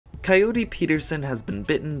Coyote Peterson has been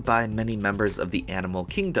bitten by many members of the animal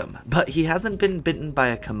kingdom, but he hasn't been bitten by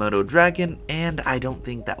a Komodo dragon, and I don't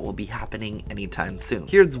think that will be happening anytime soon.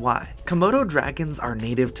 Here's why. Komodo dragons are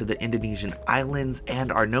native to the Indonesian islands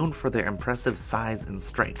and are known for their impressive size and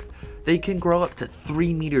strength. They can grow up to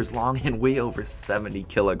 3 meters long and weigh over 70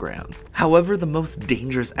 kilograms. However, the most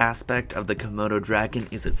dangerous aspect of the Komodo dragon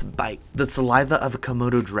is its bite. The saliva of a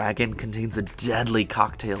Komodo dragon contains a deadly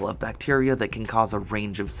cocktail of bacteria that can cause a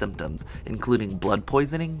range of symptoms, including blood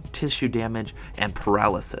poisoning, tissue damage, and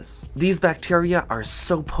paralysis. These bacteria are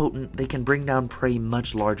so potent they can bring down prey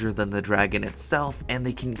much larger than the dragon itself, and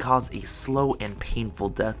they can cause a slow and painful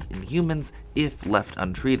death in humans if left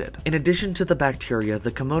untreated. In addition to the bacteria,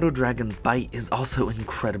 the Komodo dragon's bite is also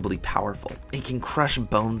incredibly powerful. It can crush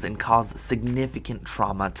bones and cause significant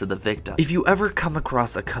trauma to the victim. If you ever come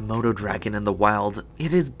across a Komodo dragon in the wild,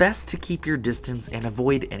 it is best to keep your distance and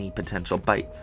avoid any potential bites.